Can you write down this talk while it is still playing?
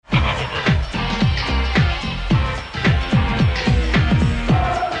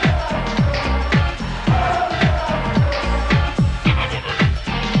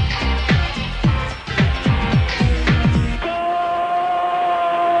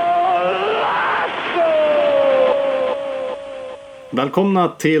Välkomna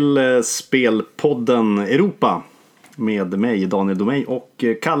till Spelpodden Europa med mig Daniel Domey och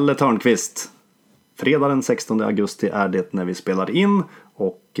Kalle Törnqvist. Fredag den 16 augusti är det när vi spelar in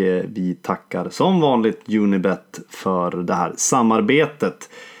och vi tackar som vanligt Unibet för det här samarbetet.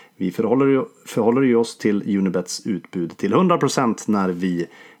 Vi förhåller ju oss till Unibets utbud till 100% när vi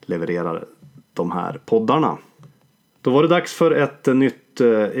levererar de här poddarna. Då var det dags för ett nytt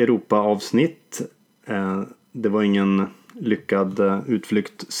Europa-avsnitt. Det var ingen lyckad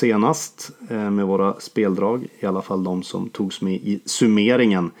utflykt senast med våra speldrag. I alla fall de som togs med i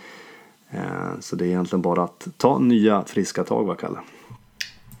summeringen. Så det är egentligen bara att ta nya friska tag, vad Kalle?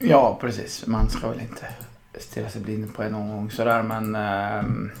 Ja, precis. Man ska väl inte stirra sig blind på en gång sådär. Men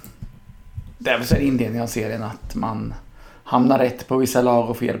det är väl så inledningen av serien att man hamnar rätt på vissa lag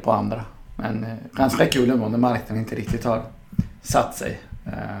och fel på andra. Men ganska kul ändå när marknaden inte riktigt har satt sig.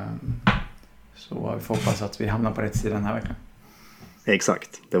 Så vi får hoppas att vi hamnar på rätt sida den här veckan.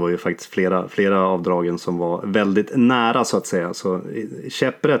 Exakt, det var ju faktiskt flera av dragen som var väldigt nära så att säga. Så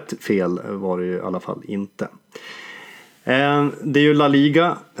käpprätt fel var det ju i alla fall inte. Det är ju La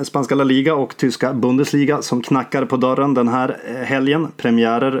Liga, spanska La Liga och tyska Bundesliga som knackar på dörren den här helgen.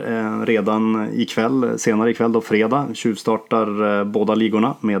 Premiärer redan ikväll, senare ikväll då fredag. Tjuvstartar båda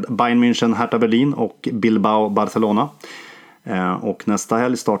ligorna med Bayern München, Hertha Berlin och Bilbao, Barcelona. Och nästa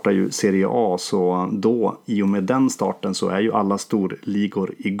helg startar ju Serie A, så då i och med den starten så är ju alla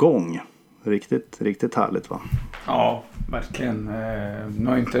storligor igång. Riktigt härligt, va? Ja, verkligen. Nu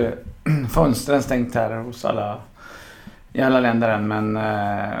har inte fönstren stängt här hos i alla länder än, men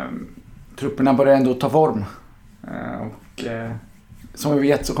trupperna börjar ändå ta form. Och som vi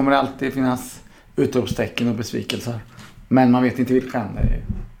vet så kommer det alltid finnas utropstecken och besvikelser. Men man vet inte vilka än. Det är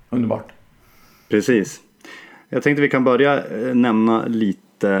underbart. Precis. Jag tänkte vi kan börja nämna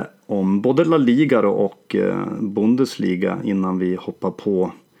lite om både La Liga och Bundesliga innan vi hoppar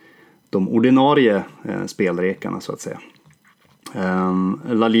på de ordinarie spelrekarna så att säga.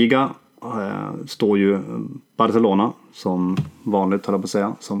 La Liga står ju Barcelona som vanligt, höll jag på att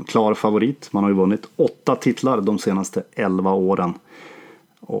säga, som klar favorit. Man har ju vunnit 8 titlar de senaste 11 åren.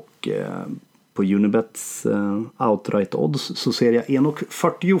 Och på Unibets outright odds så ser jag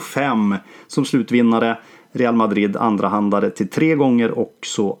 1,45 som slutvinnare. Real Madrid andrahandare till 3 gånger och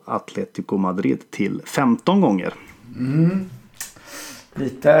så Atletico Madrid till 15 gånger.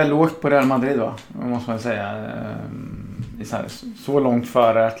 Lite lågt på Real Madrid då, måste man säga. Så långt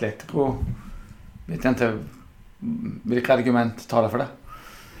före Atletico. Vet jag inte vilka argument talar för det.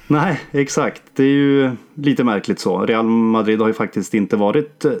 Nej, exakt. Det är ju lite märkligt så. Real Madrid har ju faktiskt inte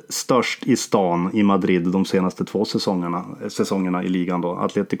varit störst i stan i Madrid de senaste 2 säsongerna i ligan då.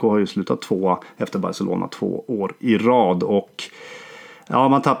 Atletico har ju slutat 2 efter Barcelona 2 år i rad och ja,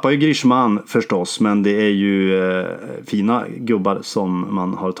 man tappar ju Griezmann förstås, men det är ju fina gubbar som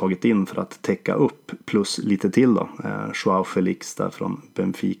man har tagit in för att täcka upp plus lite till då. Joao Felix där från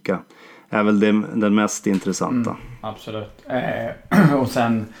Benfica är väl den mest intressanta. Absolut. Och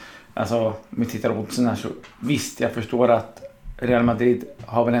sen, alltså, om vi tittar på oddsen här så visst, jag förstår att Real Madrid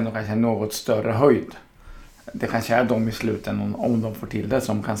har väl ändå kanske något större höjd. Det kanske är de i sluten om de får till det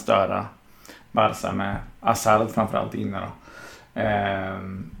som kan störa Barca med Hazard framförallt inne då.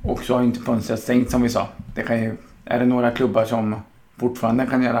 Och så har inte fönstret stängt som vi sa. Är det några klubbar som fortfarande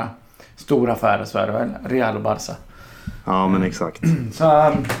kan göra stora affärer så är det väl Real och Barca. Ja, men exakt.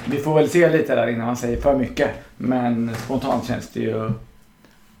 Så vi får väl se lite där innan man säger för mycket. Men spontant känns det ju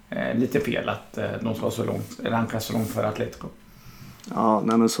lite fel att de ska så långt, rankas så långt för Atletico. Ja,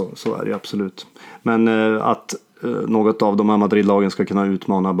 nej men så är det ju absolut. Men att något av de här Madrid-lagen ska kunna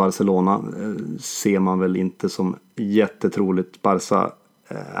utmana Barcelona ser man väl inte som jättetroligt. Barca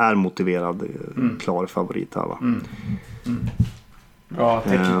är motiverad, klar favorit här, va?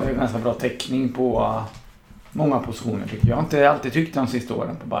 Ganska bra täckning på många positioner tycker jag. Jag har inte alltid tyckt de sista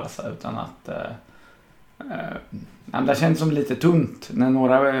åren på Barca, utan att det känns som lite tunt. När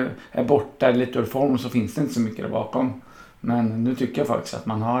några är borta lite ur form så finns det inte så mycket där bakom. Men nu tycker jag faktiskt att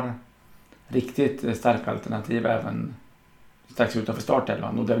man har riktigt starka alternativ även strax utanför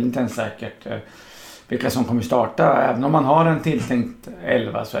startelvan. Och det är väl inte ens säkert vilka som kommer starta. Även om man har en tilltänkt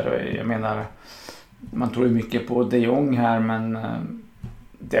 11 så är det, jag menar, man tror ju mycket på De Jong här, men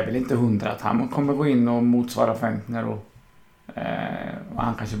det är väl inte 100 att han kommer gå in och motsvara Fentner och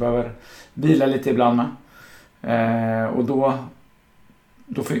han kanske behöver vila lite ibland med. Och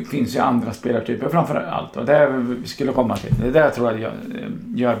då finns ju andra spelartyper framför allt, och det vi skulle komma till. Det är det jag tror att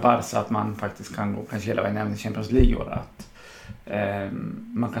gör Barca att man faktiskt kan gå kanske hela vägen i Champions League år, att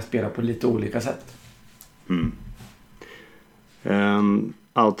man kan spela på lite olika sätt.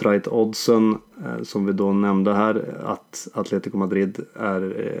 outright-oddsen som vi då nämnde här, att Atletico Madrid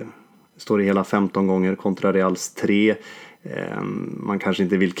står i hela 15 gånger kontra Reals 3. Man kanske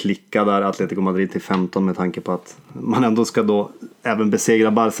inte vill klicka där Atletico Madrid till 15 med tanke på att man ändå ska då även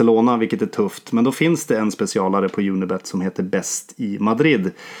besegra Barcelona, vilket är tufft. Men då finns det en specialare på Unibet som heter Bäst i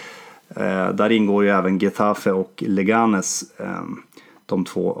Madrid. Där ingår ju även Getafe och Leganes. De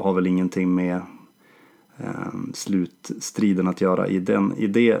två har väl ingenting med slutstriden att göra i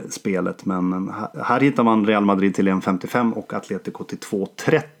det spelet. Men här hittar man Real Madrid till 1,55 och Atletico till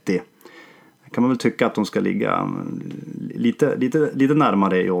 2,30. Kan man väl tycka att de ska ligga lite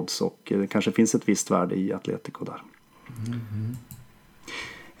närmare i odds, och det kanske finns ett visst värde i Atletico där.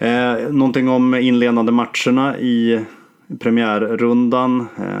 Någonting om inledande matcherna i premiärrundan.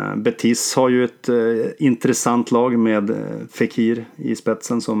 Betis har ju ett intressant lag med Fekir i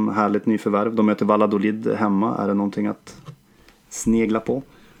spetsen som härligt nyförvärv. De möter Valladolid hemma. Är det någonting att snegla på?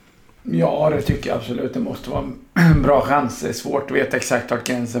 Ja, det tycker jag absolut. Det måste vara en bra chans. Det är svårt att veta exakt vart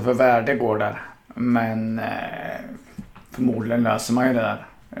gränsen för värde går där. Men förmodligen löser man ju det där.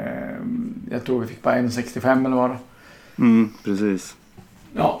 Jag tror vi fick bara 1,65 eller vad det. Precis.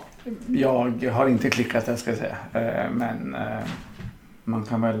 Ja, jag har inte klickat det, ska jag säga. Men man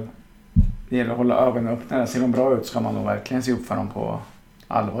kan väl, det gäller att hålla ögonen upp. När det ser de bra ut ska man nog verkligen se upp för dem på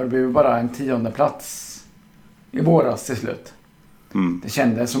allvar. Det blev bara en 10:e plats i våras till slut. Det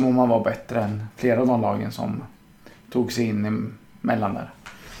kändes som om man var bättre än flera av de lagen som tog sig in emellan där.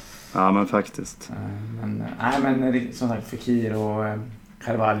 Ja, men faktiskt. Men som sagt, Fekir och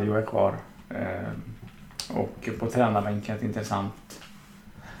Carvalho är kvar. Och på tränarbänken ett intressant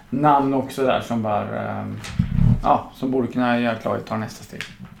namn också där som som borde kunna göra klart att ta nästa steg.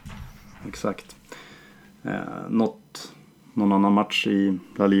 Exakt. Någon annan match i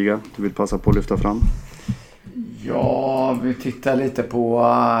La Liga du vill passa på att lyfta fram? Ja, vi tittar lite på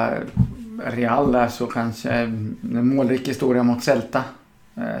Real där, så kanske en målrik historia mot Celta.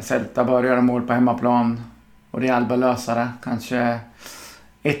 Celta bör göra mål på hemmaplan och Real bör lösa det. Kanske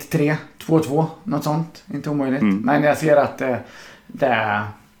 1-3, 2-2, något sånt. Inte omöjligt. Men jag ser att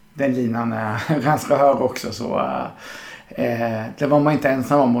den linan är ganska hög också, så det var man inte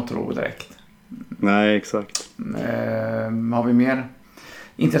ensam om att tro direkt. Nej, exakt. Har vi mer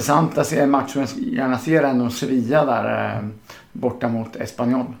intressant att se en match som jag gärna ser ändå, Sevilla där borta mot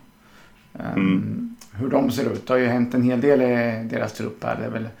Espanyol. Hur de ser ut. Det har ju hänt en hel del i deras trupp här. Det är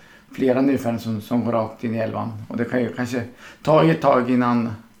väl flera nyförvärv som går rakt in i elvan. Och det kan ju kanske ta ett tag innan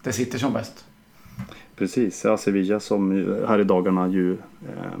det sitter som bäst. Precis, ja, Sevilla som här i dagarna ju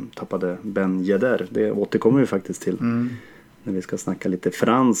tappade Ben Yedder. Det återkommer vi faktiskt till när vi ska snacka lite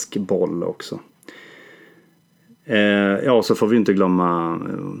fransk boll också. Så får vi inte glömma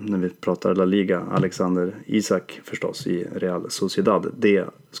när vi pratar La Liga, Alexander Isak förstås i Real Sociedad. Det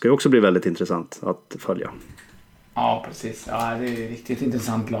ska ju också bli väldigt intressant att följa. Ja, precis. Ja, det är ett riktigt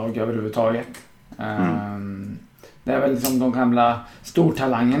intressant lag överhuvudtaget. Det är väl som de gamla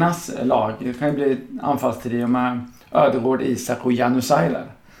stortalangernas lag. Det kan ju bli anfallstrio med Ödegård, Isak och Januzaj där.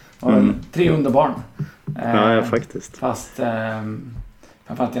 Och 3 underbarn. Ja, faktiskt. Fast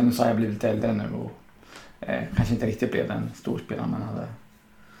framförallt Januzaj har blivit lite äldre nu och kanske inte riktigt blev den storspelaren man hade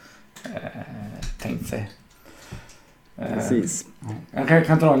tänkt sig. Precis. Jag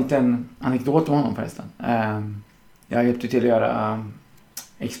kan dra en liten anekdot om honom förresten. Jag hjälpte till att göra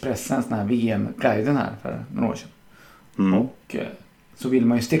Expressens den här VM-guiden här för några år sedan. Och så vill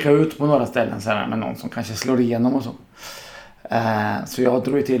man ju sticka ut på några ställen så här med någon som kanske slår igenom och så. Så jag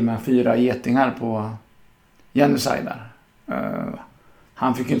drog till med 4 getingar på Januzaj där.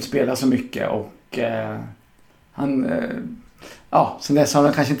 Han fick ju inte spela så mycket och han sen dess har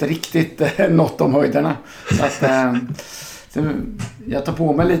han kanske inte riktigt nått de höjderna. Så att jag tar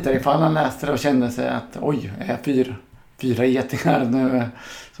på mig lite ifall han läste det och kände sig att oj, är jag 4 getingar nu,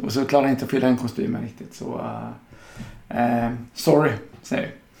 så klarar jag inte att fylla en kostym riktigt, så sorry,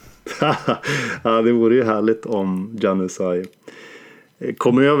 säger jag. Ja, det vore ju härligt om Januzaj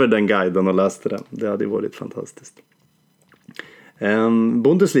kom över den guiden och läste den. Det hade varit fantastiskt.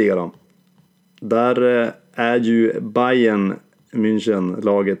 Bundesliga då. Där är ju Bayern München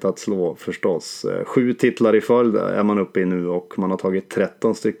laget att slå förstås. 7 titlar i följd är man uppe i nu och man har tagit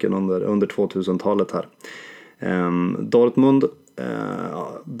 13 stycken under 2000-talet här. Dortmund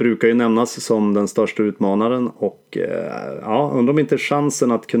brukar ju nämnas som den största utmanaren och undrar om inte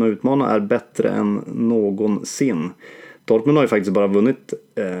chansen att kunna utmana är bättre än någonsin. Dortmund har ju faktiskt bara vunnit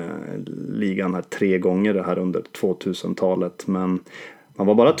ligan här 3 gånger här under 2000-talet, men man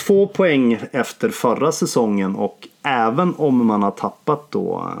var bara 2 poäng efter förra säsongen, och även om man har tappat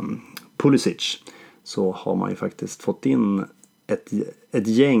då Pulisic så har man ju faktiskt fått in ett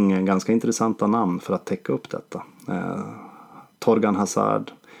gäng ganska intressanta namn för att täcka upp detta. Torgan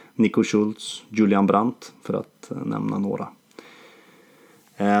Hazard, Nico Schultz, Julian Brandt för att nämna några.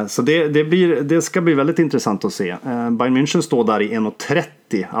 Så det ska bli väldigt intressant att se. Bayern München står där i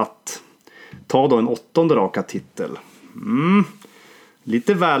 1,30 att ta då en 8:e raka titel.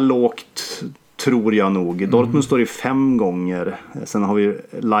 Lite väl lågt tror jag nog. Dortmund står i 5 gånger. Sen har vi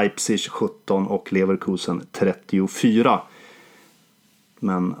Leipzig 17 och Leverkusen 34.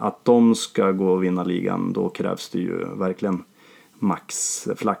 Men att de ska gå och vinna ligan, då krävs det ju verkligen max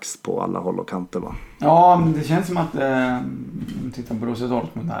flax på alla håll och kanter, va? Ja, men det känns som att tittar på Borussia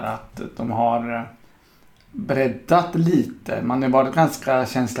Dortmund här, att de har breddat lite. Man har varit ganska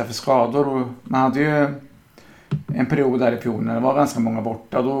känsliga för skador och man hade ju en period där i fjol när det var ganska många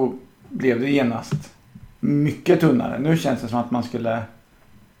borta och då blev det genast mycket tunnare. Nu känns det som att man skulle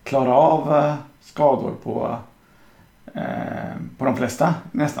klara av skador på de flesta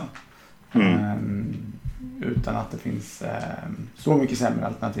nästan. Utan att det finns så mycket sämre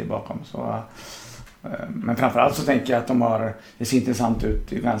alternativ bakom. Men framförallt så tänker jag att det ser intressant ut.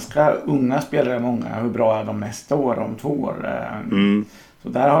 Det är ganska unga spelare, många. Hur bra är de nästa år, om 2 år? Så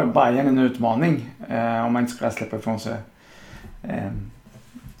där har Bayern en utmaning. Om man inte ska släppa ifrån sig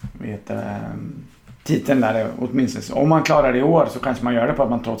titeln där åtminstone. Om man klarar det i år så kanske man gör det på att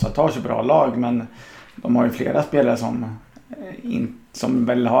man trots allt har så bra lag. Men de har ju flera spelare som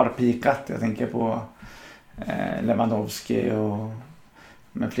väl har pikat. Jag tänker på Lewandowski och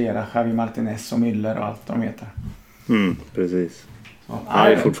med flera, Javi Martinez och Müller och allt de heter. Precis. Så, det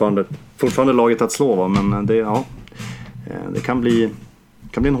är fortfarande laget att slå, va? Men det kan bli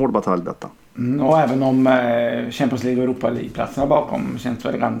en hård batalj detta. Och även om Champions League och Europa League-platserna bakom känns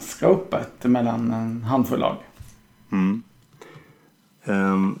det ganska öppet mellan en handfull lag.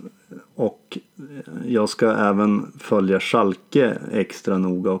 Och jag ska även följa Schalke extra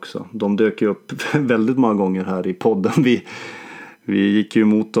noga också. De dök ju upp väldigt många gånger här i podden. Vi gick ju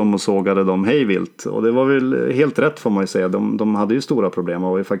emot dem och sågade dem hejvilt. Och det var väl helt rätt, får man ju säga. De hade ju stora problem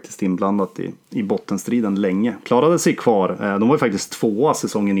och var ju faktiskt inblandat i bottenstriden länge. Klarade sig kvar. De var ju faktiskt 2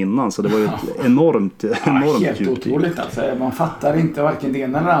 säsongen innan, så det var ju ett enormt helt djup. Otroligt alltså. Man fattar inte varken det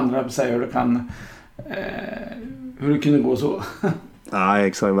ena eller andra säger hur det kunde gå så. Nej,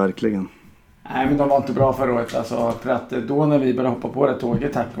 exakt, verkligen. Nej, men de var inte bra förra året alltså, för att då när vi började hoppa på det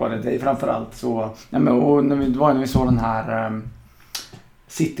tåget tack vare dig framförallt så, och när vi såg den här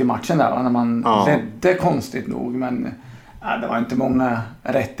City-matchen där, när man ledde konstigt nog, men det var inte många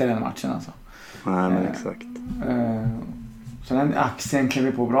rätt i den matchen alltså. Nej, men exakt. Så den aktien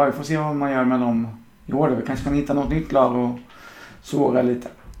klev på bra. Vi får se vad man gör med dem i år. Vi kanske kan hitta något nytt lag och såga lite.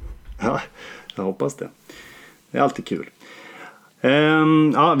 Ja, jag hoppas det. Det är alltid kul.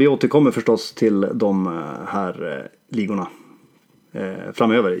 Vi återkommer förstås till de här ligorna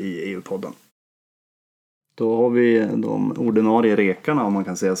framöver i EU-podden. Då har vi de ordinarie rekarna, om man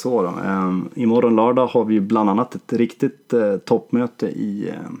kan säga så. Då. Imorgon lördag har vi bland annat ett riktigt toppmöte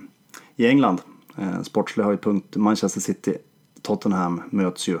i England. Sportslig höjdpunkt Manchester City, Tottenham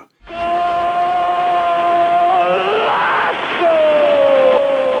möts ju.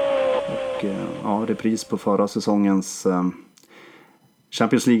 Och repris på förra säsongens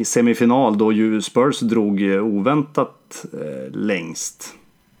Champions League semifinal då ju Spurs drog oväntat längst.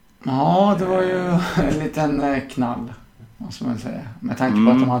 Ja, det var ju en liten knall, måste man säga. Med tanke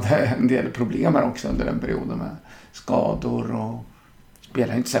på att de hade en del problem här också under den perioden med skador och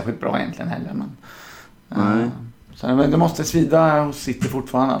spelade inte särskilt bra egentligen heller. Men, så det måste svida hos City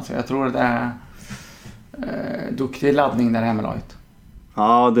fortfarande. Alltså. Jag tror det är duktig laddning där hemmalaget.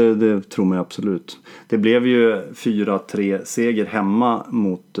 Ja, det tror man absolut. Det blev ju 4-3 seger hemma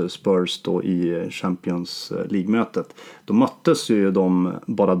mot Spurs då i Champions League-mötet. Då möttes ju de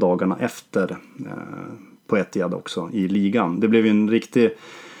bara dagarna efter på Etihad också i ligan. Det blev ju en riktig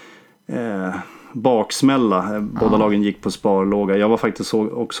baksmälla. Båda lagen gick på sparlåga. Jag var faktiskt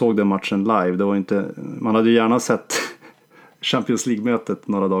såg den matchen live. Det var inte, man hade ju gärna sett Champions League-mötet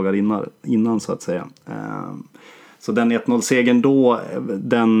några dagar innan så att säga. Så den 1-0-segern då,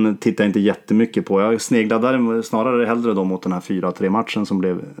 den tittar jag inte jättemycket på. Jag sneglade snarare hellre då mot den här 4-3-matchen som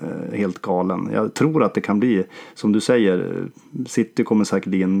blev helt galen. Jag tror att det kan bli, som du säger, City kommer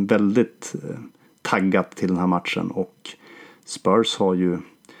säkerligen väldigt taggat till den här matchen. Och Spurs har ju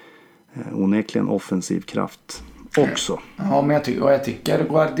onekligen offensiv kraft också. Ja, men jag tycker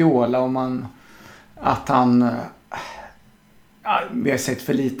Guardiola, att han... Ja, vi har sett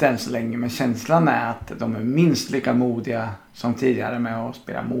för lite än så länge, men känslan är att de är minst lika modiga som tidigare med att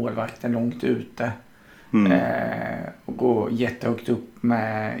spela målvakten långt ute och gå jättehögt upp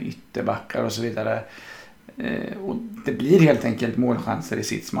med ytterbackar och så vidare. Och det blir helt enkelt målchanser i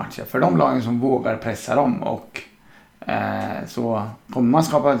sitsmatcher för de lagen som vågar pressa dem. Och så kommer man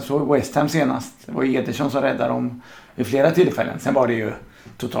skapa, så West Ham senast, det var Ederson som räddade dem vid flera tillfällen. Sen var det ju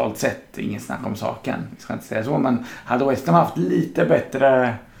totalt sett ingen snack om saken, jag ska inte säga så, men hade West Ham haft lite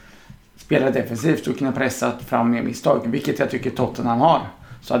bättre spelare defensivt och kunnat pressa fram mer misstag, vilket jag tycker Tottenham har,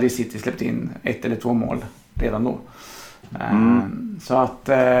 så hade City släppt in 1 eller 2 mål redan då. Så att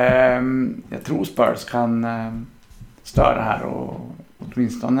jag tror Spurs kan störa här och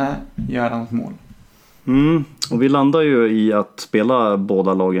åtminstone göra något mål. Och vi landar ju i att spela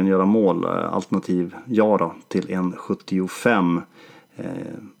båda lagen göra mål, alternativ ja då, till 1,75.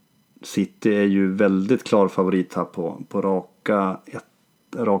 City är ju väldigt klar favorit här på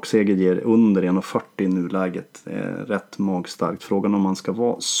rak seger ger under 1,40 i nuläget. Det är rätt magstarkt. Frågan om man ska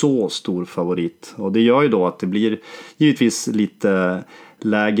vara så stor favorit. Och det gör ju då att det blir givetvis lite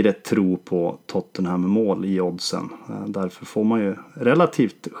lägre tro på Tottenham mål i oddsen. Därför får man ju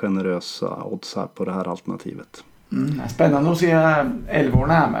relativt generösa odds här på det här alternativet. Spännande att se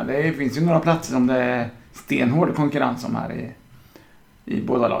 11-årarna här med. Det finns ju några platser som det är stenhård konkurrens om här i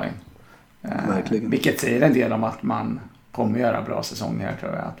båda lagen. Verkligen. Vilket säger en del om att man kommer göra bra säsonger,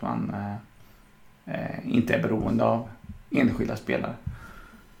 tror jag. Att man inte är beroende av enskilda spelare.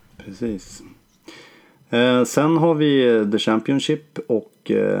 Precis. Sen har vi The Championship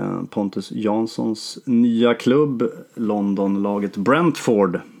och Pontus Janssons nya klubb, Londonlaget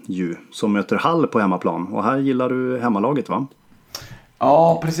Brentford ju, som möter Hull på hemmaplan. Och här gillar du hemmalaget, va?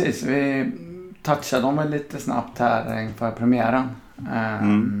 Ja, precis. Vi touchade dem lite snabbt här inför premiären.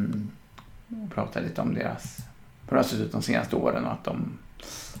 Pratade lite om deras ut de senaste åren och att de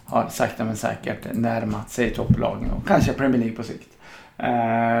har sakta men säkert närmat sig topplagen och kanske Premier League på sikt.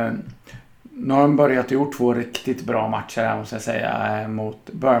 Nu har de börjat gjort 2 riktigt bra matcher här, måste jag säga. Mot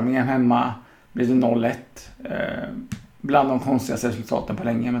Birmingham hemma blir det 0-1. Bland de konstigaste resultaten på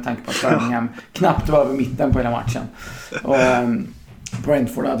länge, med tanke på att Birmingham knappt var över mitten på hela matchen. Och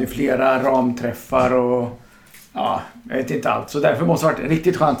Brentford hade ju flera ramträffar och ja, jag vet inte allt. Så därför måste det ha varit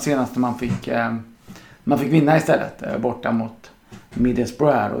riktigt skönt senast när man fick vinna istället borta mot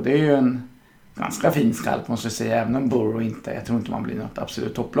Middlesbrough här. Och det är ju en ganska fin skalp, måste jag säga, även om Borough inte, jag tror inte man blir något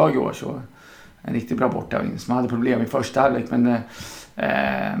absolut topplag i år, så en riktigt bra bortavinst. Man hade problem i första halvlek, men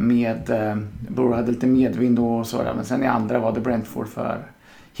Borough hade lite medvind och sådär, men sen i andra var det Brentford för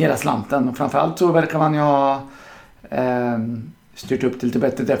hela slanten. Och framförallt så verkar man ju ha styrt upp det lite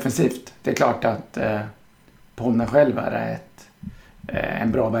bättre defensivt. Det är klart att Ponne själv är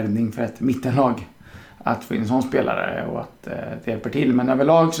en bra värvning för ett mittenlag att få in en sån spelare, och att det hjälper till. Men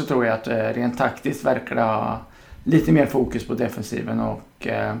överlag så tror jag att rent taktiskt verkar det ha lite mer fokus på defensiven, och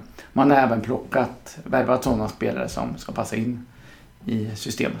man har även värvat sådana spelare som ska passa in i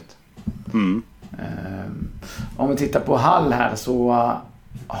systemet. Om vi tittar på Hull här, så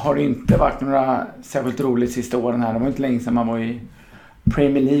har det inte varit några särskilt roligt sista åren här. Det var inte länge sedan man var i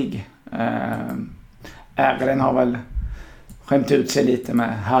Premier League. Ägaren har väl skämt ut sig lite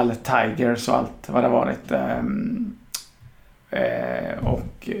med Hull Tigers och allt vad det har varit.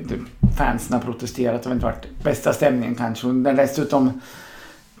 Och fansen har protesterat. Det har inte varit bästa stämningen kanske. Och dessutom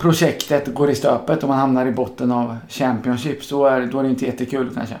projektet går i stöpet och man hamnar i botten av Championship, då är det inte jättekul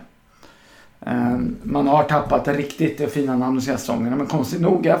kanske. Man har tappat riktigt fina namn de senaste säsongerna, men konstigt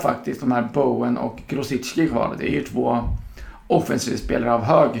nog är faktiskt de här Bowen och Grosicki kvar. Det är ju 2 offensivspelare av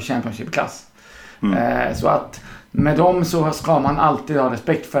hög Championship-klass. Så att med dem så ska man alltid ha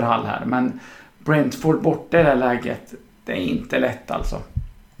respekt för Hull här. Men Brentford borta i det här läget, det är inte lätt alltså.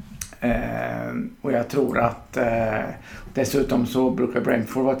 Och jag tror att dessutom så brukar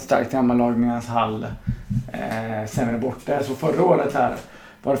Brentford vara ett starkt hemmalag, medan Hull sämre borta. Så förra året här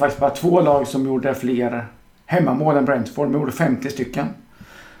var det faktiskt bara 2 lag som gjorde fler hemmamål än Brentford. De gjorde 50 stycken.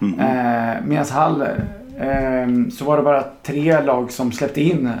 Medan Hull så var det bara 3 lag som släppte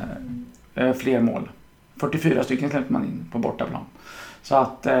in fler mål. 44 stycken släppte man in på bortaplan. Så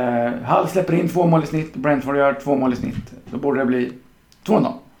att Hull släpper in 2 mål i snitt, Brentford gör 2 mål i snitt. Då borde det bli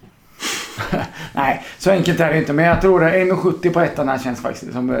 2-0. Nej, så enkelt är det inte. Men jag tror att 1,70 på ettan här känns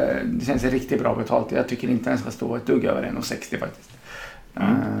faktiskt som, det känns riktigt bra betalt. Jag tycker inte den ska stå ett dugg över 1,60 faktiskt.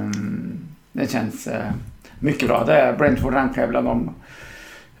 Det känns mycket bra. Det är Brentford rankar bland de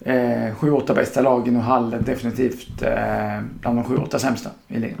 7-8 bästa lagen, och Hull definitivt bland de 7-8 sämsta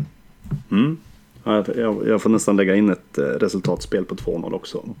i ligan. Jag får nästan lägga in ett resultatspel på 2-0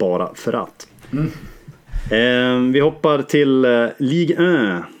 också, bara för att. Vi hoppar till Ligue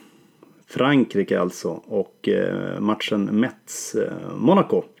 1, Frankrike alltså, och matchen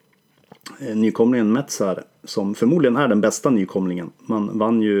Metz-Monaco. Nykomlingen Metz här som förmodligen är den bästa nykomlingen. Man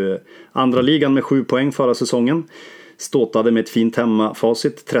vann ju andra ligan med 7 poäng förra säsongen. Ståtade med ett fint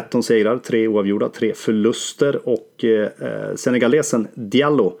hemmafacit, 13 segrar, 3 oavgjorda, 3 förluster och senegalesen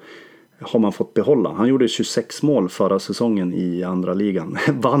Diallo har man fått behålla. Han gjorde 26 mål förra säsongen i andra ligan.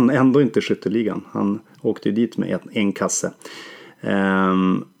 Vann ändå inte skytteligan. Han åkte dit med en kasse.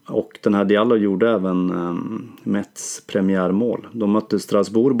 Och den här Diallo gjorde även Mets premiärmål. De mötte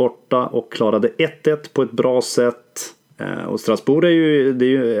Strasbourg borta och klarade 1-1 på ett bra sätt. Och Strasbourg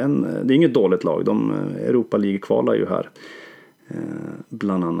det är inget dåligt lag. De Europa League kvalar ju här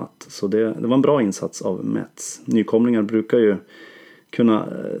bland annat. Så det var en bra insats av Mets. Nykomlingar brukar ju kunna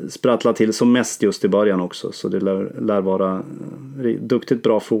sprattla till som mest just i början också. Så det lär vara duktigt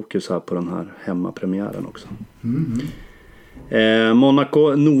bra fokus här på den här hemmapremiären också.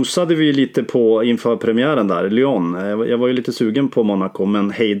 Monaco nosade vi lite på inför premiären där, Lyon. Jag var ju lite sugen på Monaco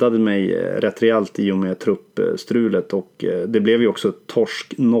men hejdade mig rätt rejält i och med truppstrulet och det blev ju också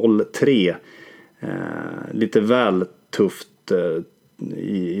torsk 0-3. Lite väl tufft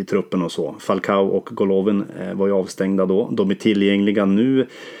i truppen och så. Falcao och Golovin var ju avstängda då. De är tillgängliga nu.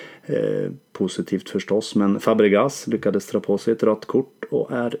 Positivt förstås, men Fabregas lyckades dra på sig ett rött kort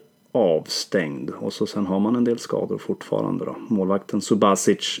och är avstängd. Och så sen har man en del skador fortfarande då. Målvakten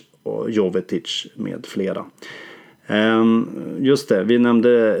Subasic och Jovetic med flera. Just det, vi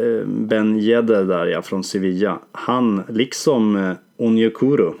nämnde Ben Yedder där från Sevilla. Han, liksom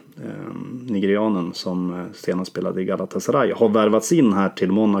Onyekuru, nigerianen som senast spelade i Galatasaray, har värvats in här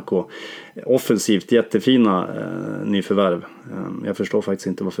till Monaco. Offensivt jättefina nyförvärv. Jag förstår faktiskt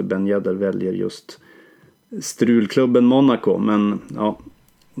inte varför Ben Yedder väljer just strulklubben Monaco, men ja,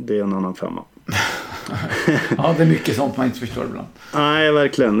 det är en annan femma. Ja, det är mycket sånt man inte förstår ibland. Nej,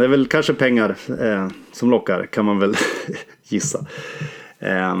 verkligen. Det är väl kanske pengar som lockar, kan man väl gissa.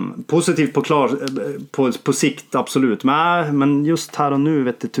 Positivt på sikt, absolut. Men just här och nu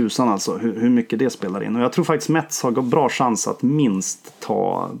vet det tusan alltså hur mycket det spelar in. Och jag tror faktiskt Mets har bra chans att minst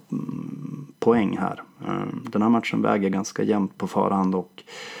ta poäng här. Den här matchen väger ganska jämnt på förhand och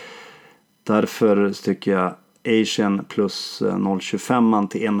därför tycker jag Asian plus 0,25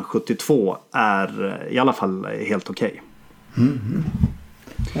 till 1,72 är i alla fall helt okej.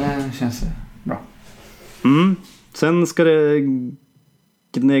 Det känns bra. Sen ska det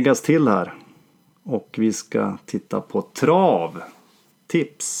gnäggas till här. Och vi ska titta på trav.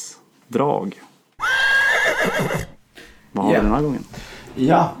 Tips. Drag. Vad har vi den här gången?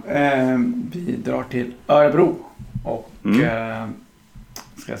 Ja, vi drar till Örebro. Och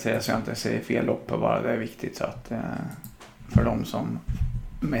ska jag säga så jag inte säger fel lopp bara. Det är viktigt så att för de som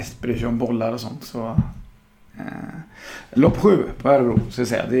mest bryr sig om bollar och sånt så lopp 7 på Örebro så att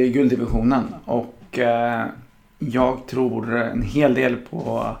säga. Det är gulddivisionen och jag tror en hel del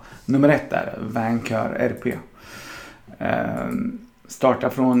på nummer 1 där, Vankör RP. Starta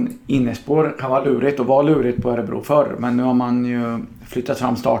från innerspår kan vara lurigt och var lurigt på Örebro förr, men nu har man ju flyttat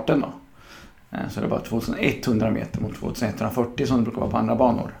fram starten då. Så det var 2100 meter mot 2140 som det brukar vara på andra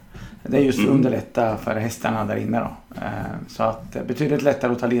banor. Det är just för att underlätta för hästarna där inne då. Så att betydligt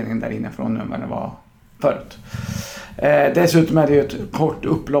lättare att ta ledningen där inne från nu än det var förut. Dessutom är det ju ett kort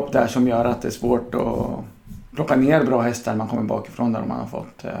upplopp där som gör att det är svårt att plocka ner bra hästar när man kommer bakifrån där man har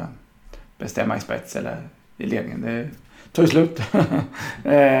fått bestämma i spets eller i ledningen. Det tar ju slut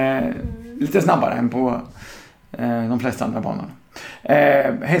lite snabbare än på de flesta andra banorna.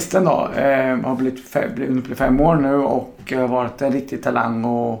 Hästen då har blivit 5 år nu och har varit en riktig talang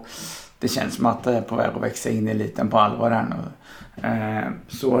och det känns som att det är på väg att växa in i eliten på allvar här nu.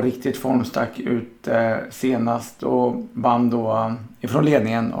 Så riktigt formstark ut senast och vann då ifrån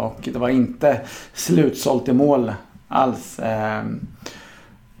ledningen och det var inte slutsålt i mål alls.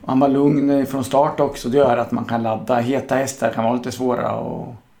 Han var lugn från start också, det gör att man kan ladda. Heta hästar kan vara lite svåra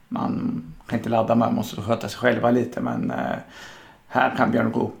och man kan inte ladda, man måste sköta sig själva lite, men här kan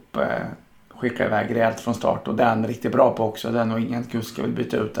Björn gå upp, skicka iväg rejält från start och den är riktigt bra på också. Den och ingen kusk vill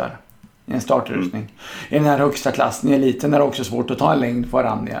byta ut där i en startrustning. I den här högsta klassen i eliten är det också svårt att ta en längd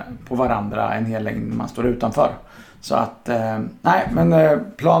på varandra, en hel längd när man står utanför. Så att, nej, men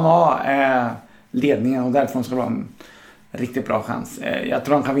plan A är ledningen och därifrån ska det vara en riktigt bra chans. Jag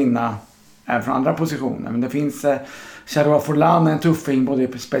tror han kan vinna även från andra positioner, men det finns Charua Forlan, en tuffing både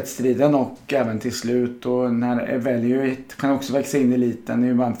på spetsstriden och även till slut, och när Evaluate kan också växa in i eliten, det är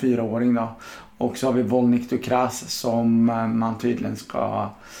ju bara en 4-åring då. Och så har vi Volnik Dukras som man tydligen ska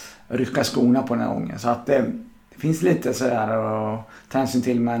rycka skorna på den här gången, så att det finns lite sådär att ta hänsyn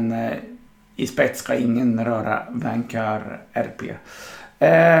till, men i spets ska ingen röra Vankör RP.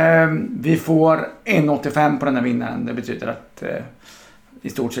 Vi får 1,85 på den här vinnaren. Det betyder att i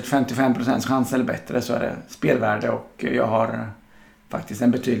stort sett 55% chans eller bättre så är det spelvärde, och jag har faktiskt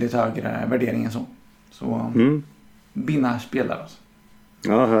en betydligt högre värdering än så. Så Binna spelar alltså.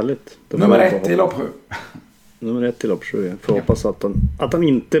 Ja, härligt. Nummer 1 till lopp 7. Nummer 1 till lopp 7. Jag får hoppas att han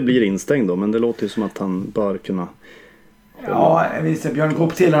inte blir instängd då, men det låter ju som att han bör kunna. Ja, visst, Björn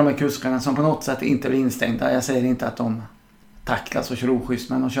Goop tillhör de här kuskarna som på något sätt inte blir instängda. Jag säger inte att de tacklas och kör oschysst,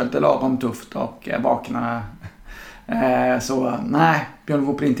 men de kör lite lagom tufft och vakna. Så nej, Björn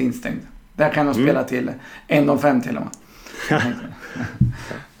Goop blir inte instängd. Där kan de spela till 1,5 till och med.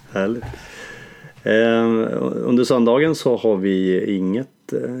 Härligt. Under söndagen så har vi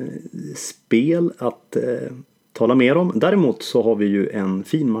inget spel att tala mer om. Däremot så har vi ju en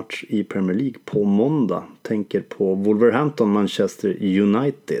fin match i Premier League på måndag. Tänker på Wolverhampton Manchester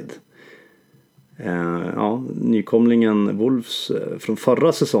United. Nykomlingen Wolves från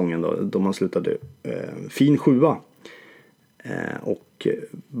förra säsongen då man slutade fin 7:a. Och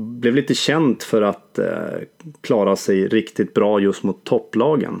blev lite känt för att klara sig riktigt bra just mot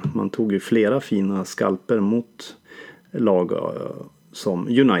topplagen. Man tog ju flera fina skalper mot lag som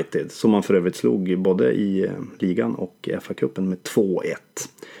United, som man för övrigt slog både i ligan och FA-cupen med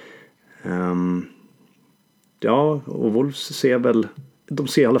 2-1. Och Wolves ser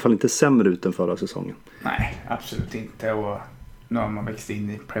i alla fall inte sämre ut än förra säsongen. Nej, absolut inte. Och nu har man växt in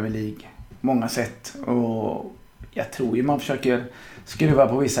i Premier League många sätt, och jag tror ju man försöker skruva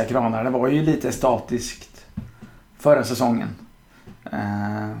på vissa kranar. Det var ju lite statiskt förra säsongen.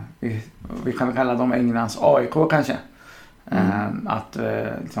 Vi kan kalla dem Englands AIK kanske. Att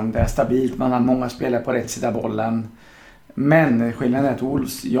liksom det är stabilt, man har många spelare på rätt sida bollen. Men skillnaden är att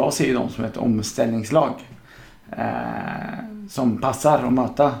Wolves, jag ser dem som ett omställningslag som passar att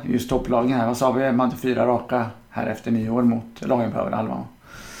möta just topplagen här. Vad sa vi? Man hade 4 raka här efter nyår mot lagen på över halvan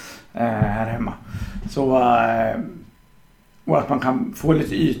här hemma. Så och att man kan få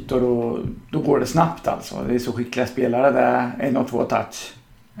lite ytor, och då går det snabbt alltså. Det är så skickliga spelare där, 1 och 2 touch.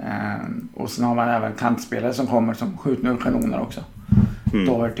 Och sen har man även kantspelare som kommer som skjuter ur kanoner också.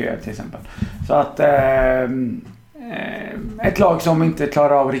 Doherty till exempel. Så att ett lag som inte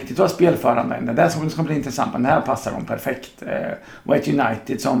klarar av riktigt att vara spelförande, det där ska bli intressant, men det här passar dem perfekt. Och ett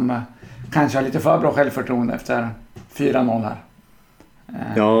United som kanske har lite för bra självförtroende efter 4-0 här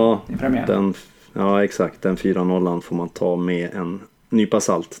i premiären. Exakt, den 4-0 får man ta med en nypa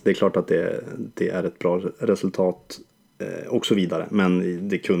salt. Det är klart att det är ett bra resultat och så vidare, men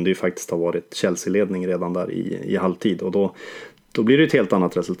det kunde ju faktiskt ha varit Chelsea-ledning redan där i halvtid, och då blir det ett helt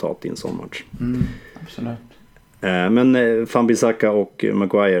annat resultat i en sån match. Absolut. Men Wan-Bissaka och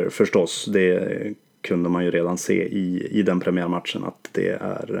Maguire förstås, det kunde man ju redan se i den premiärmatchen att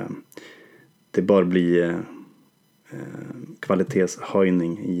det bör bli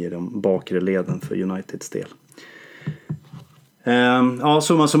kvalitetshöjning i de bakre leden för Uniteds del.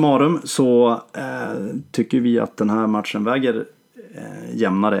 Summa summarum så tycker vi att den här matchen väger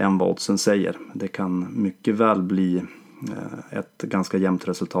jämnare än vad oddsen säger. Det kan mycket väl bli ett ganska jämnt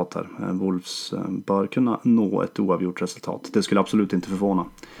resultat här. Wolves bör kunna nå ett oavgjort resultat. Det skulle absolut inte förvåna.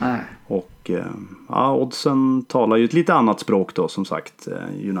 Nej. Och oddsen talar ju ett lite annat språk då, som sagt.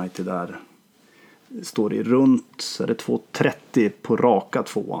 United står i runt, så är det 2,30 på raka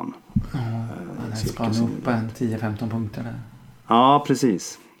tvåan. Det ska nog upp en 10-15 punkter där. Ja,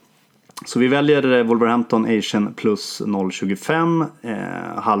 precis. Så vi väljer Wolverhampton Asian plus 0,25.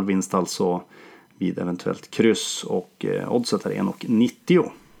 Halvvinst alltså vid eventuellt kryss, och oddset är 1,90.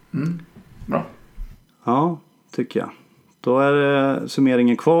 Bra. Ja, tycker jag. Då är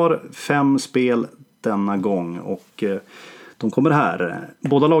summeringen kvar. 5 spel denna gång, och de kommer här.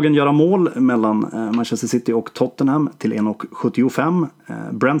 Båda lagen göra mål mellan Manchester City och Tottenham till 1,75.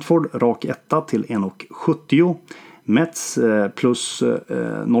 Brentford rak 1 till 1,70. Mets plus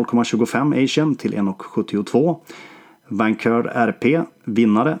 0,25 Asian till 1,72. Vancouver RP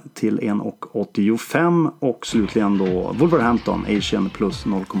vinnare till 1,85. Och slutligen då Wolverhampton Asian plus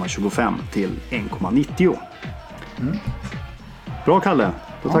 0,25 till 1,90. Bra, Kalle.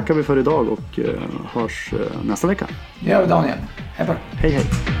 Då tackar vi för idag och hörs nästa vecka. Ja, Daniel. Hej. Hej.